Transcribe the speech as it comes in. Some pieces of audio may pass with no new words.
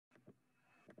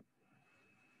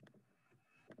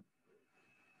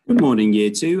Good morning, Year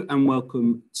 2, and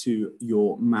welcome to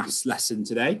your maths lesson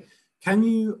today. Can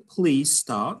you please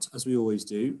start, as we always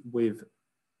do, with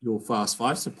your fast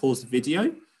five? So pause the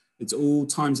video. It's all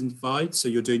times and divides. So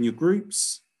you're doing your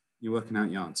groups, you're working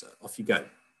out your answer. Off you go.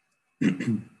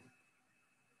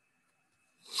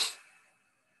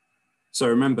 So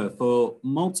remember, for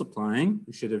multiplying,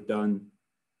 we should have done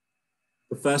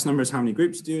the first number is how many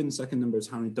groups you do, and the second number is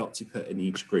how many dots you put in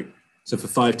each group. So for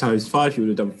 5 times 5, you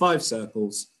would have done 5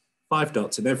 circles, 5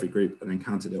 dots in every group, and then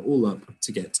counted it all up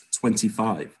to get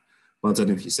 25. Well done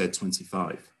if you said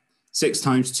 25. 6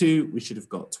 times 2, we should have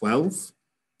got 12.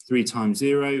 3 times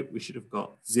 0, we should have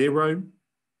got 0,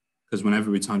 because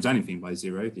whenever we times anything by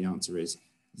 0, the answer is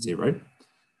 0.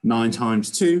 9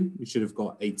 times 2, we should have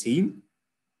got 18.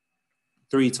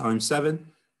 3 times 7,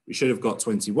 we should have got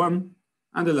 21.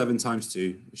 And 11 times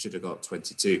 2, we should have got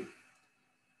 22.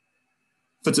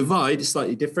 For divide, it's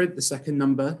slightly different. The second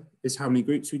number is how many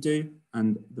groups we do,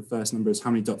 and the first number is how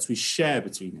many dots we share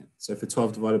between it. So for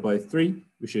 12 divided by 3,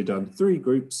 we should have done 3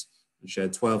 groups and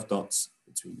shared 12 dots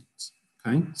between it.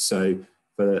 Okay, so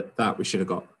for that, we should have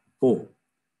got 4.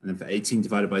 And then for 18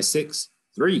 divided by 6,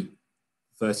 3.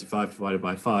 35 divided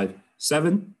by 5,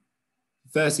 7.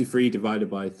 33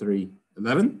 divided by 3,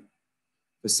 11.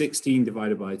 For 16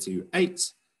 divided by 2,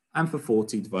 8. And for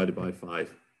 40 divided by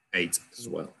 5, 8 as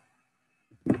well.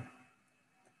 Right.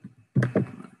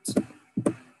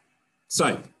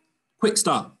 So, quick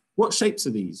start. What shapes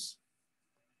are these?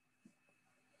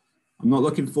 I'm not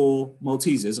looking for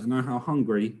Maltesers. I know how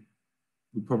hungry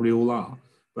we probably all are,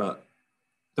 but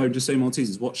don't just say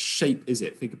Maltesers. What shape is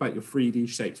it? Think about your 3D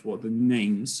shapes. What are the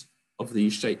names of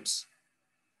these shapes?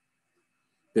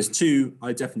 There's 2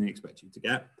 I definitely expect you to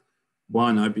get.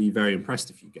 1 I'd be very impressed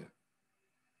if you get.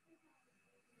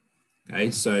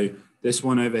 Okay, so this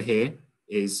one over here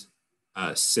is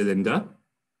a cylinder.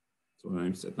 So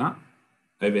I said that.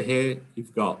 Over here,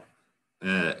 you've got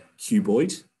a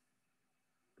cuboid.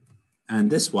 And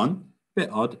this one, a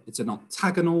bit odd, it's an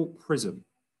octagonal prism.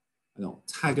 An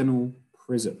octagonal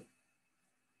prism.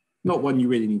 Not one you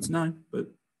really need to know, but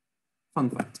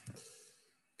fun fact.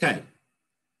 Okay.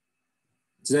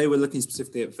 Today we're looking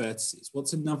specifically at vertices.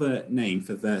 What's another name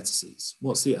for vertices?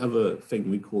 What's the other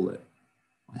thing we call it?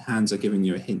 My hands are giving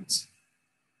you a hint.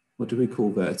 What do we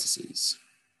call vertices?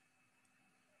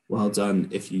 Well done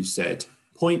if you said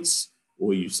points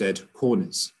or you said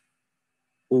corners.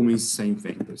 All means the same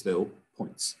thing, those little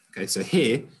points. Okay, so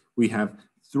here we have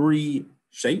 3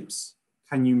 shapes.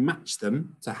 Can you match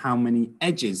them to how many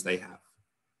edges they have?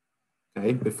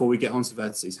 Okay, before we get on to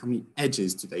vertices, how many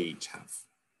edges do they each have?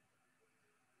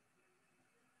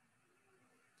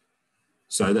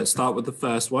 So let's start with the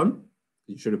first one.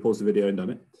 You should have paused the video and done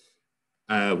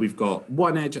it. We've got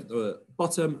 1 edge at the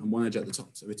bottom and 1 edge at the top.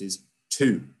 So it is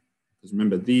 2. Because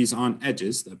remember, these aren't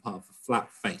edges, they're part of a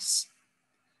flat face.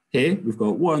 Here we've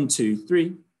got 1, 2,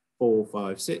 3, 4,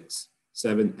 5, 6,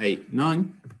 7, 8,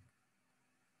 9.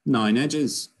 9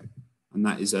 edges. And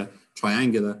that is a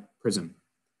triangular prism.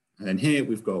 And then here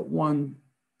we've got 1,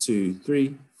 2,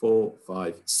 3, 4,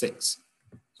 5, 6.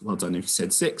 So well done if you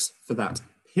said 6 for that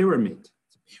pyramid.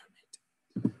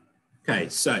 Okay,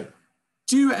 so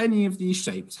do any of these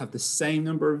shapes have the same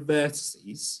number of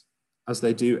vertices as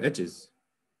they do edges?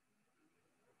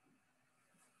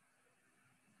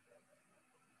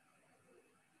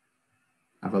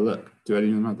 Have a look. Do any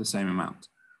of them have the same amount?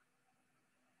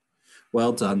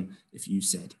 Well done if you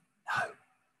said no.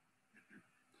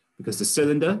 Because the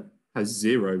cylinder has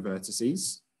 0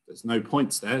 vertices. There's no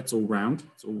points there. It's all round.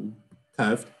 It's all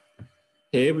curved.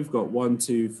 Here we've got 1,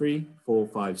 2, 3, 4,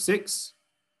 5, 6.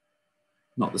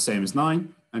 Not the same as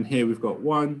 9. And here we've got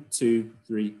 1, 2,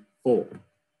 3, 4.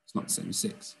 It's not the same as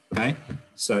 6. Okay.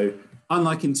 So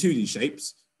unlike in 2D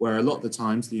shapes, where a lot of the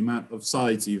times the amount of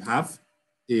sides you have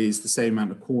is the same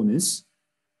amount of corners,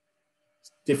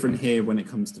 it's different here when it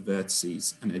comes to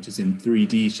vertices and edges in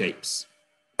 3D shapes.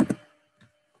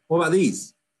 What about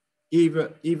these?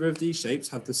 Either of these shapes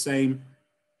have the same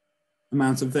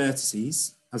amount of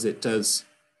vertices as it does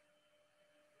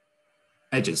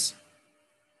edges.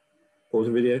 Pause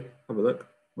the video, have a look.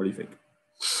 What do you think?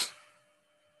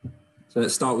 So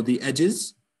let's start with the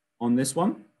edges on this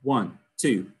one. 1,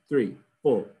 2, 3,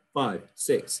 4, 5,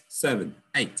 6, 7,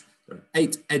 8. There are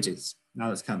 8 edges. Now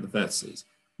let's count the vertices.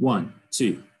 1,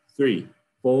 2, 3,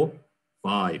 4,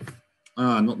 5.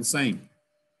 Not the same.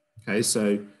 Okay,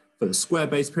 so for the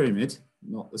square-based pyramid,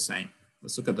 not the same.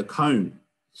 Let's look at the cone.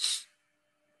 So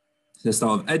let's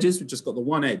start with edges. We've just got the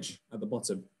 1 edge at the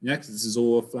bottom. Yeah, because this is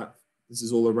all a flat. This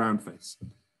is all a round face.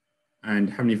 And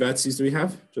how many vertices do we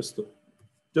have? Just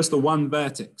the 1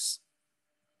 vertex.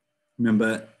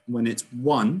 Remember, when it's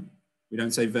one, we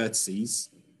don't say vertices,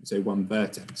 we say one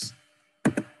vertex.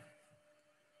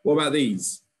 What about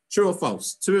these? True or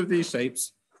false? Two of these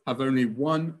shapes have only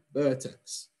one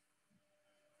vertex.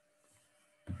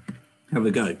 Have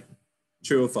a go.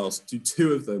 True or false? Do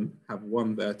two of them have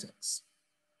one vertex?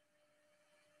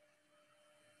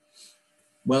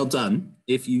 Well done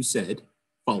if you said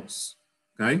false,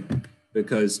 okay?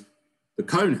 Because the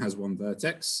cone has one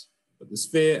vertex, but the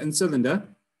sphere and cylinder,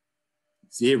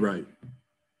 zero,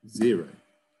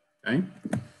 okay?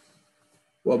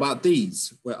 What about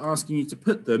these? We're asking you to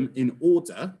put them in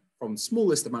order from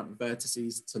smallest amount of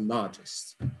vertices to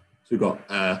largest. So we've got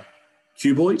a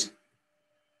cuboid,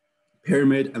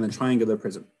 pyramid, and a triangular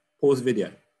prism. Pause the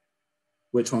video.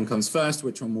 Which one comes first?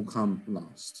 Which one will come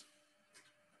last?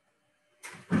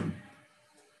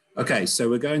 Okay, so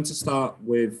we're going to start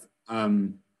with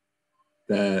the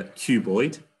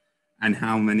cuboid and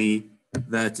how many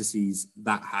vertices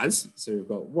that has. So we've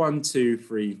got 1, 2,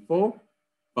 3, 4,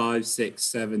 5, 6,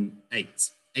 7, 8.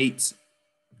 8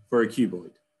 for a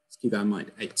cuboid. Let's keep that in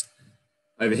mind, 8.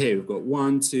 Over here, we've got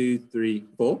 1, 2, 3,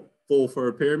 4. 4 for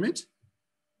a pyramid.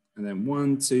 And then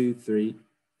 1, 2, 3,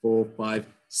 4, 5,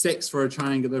 6 for a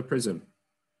triangular prism.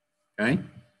 Okay,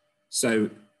 so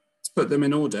to put them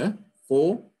in order,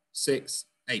 4, 6,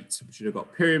 8. We should have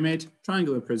got pyramid,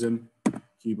 triangular prism,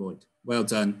 cuboid. Well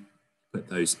done. Put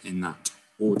those in that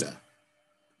order.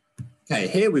 Okay,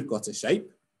 here we've got a shape.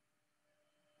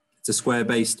 It's a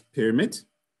square-based pyramid.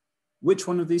 Which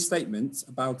one of these statements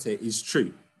about it is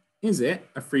true? Is it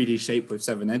a 3D shape with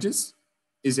 7 edges?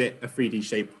 Is it a 3D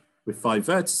shape with 5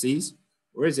 vertices?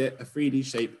 Or is it a 3D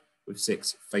shape with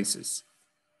 6 faces?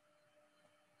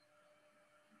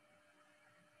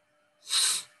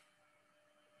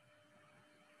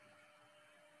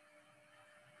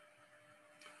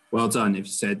 Well done if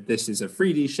you said this is a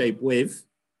 3D shape with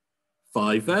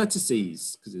 5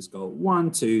 vertices, because it's got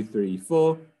 1, 2, 3,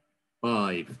 4,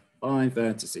 5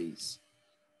 vertices.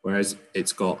 Whereas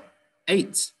it's got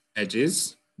 8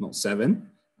 edges, not 7,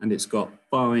 and it's got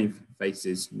 5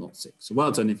 faces, not 6. So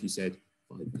well done if you said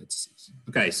 5 vertices.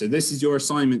 Okay, so this is your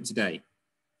assignment today.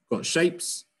 You've got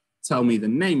shapes, tell me the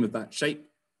name of that shape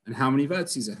and how many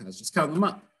vertices it has. Just count them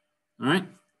up, all right?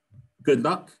 Good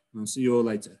luck, and I'll see you all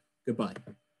later. Goodbye.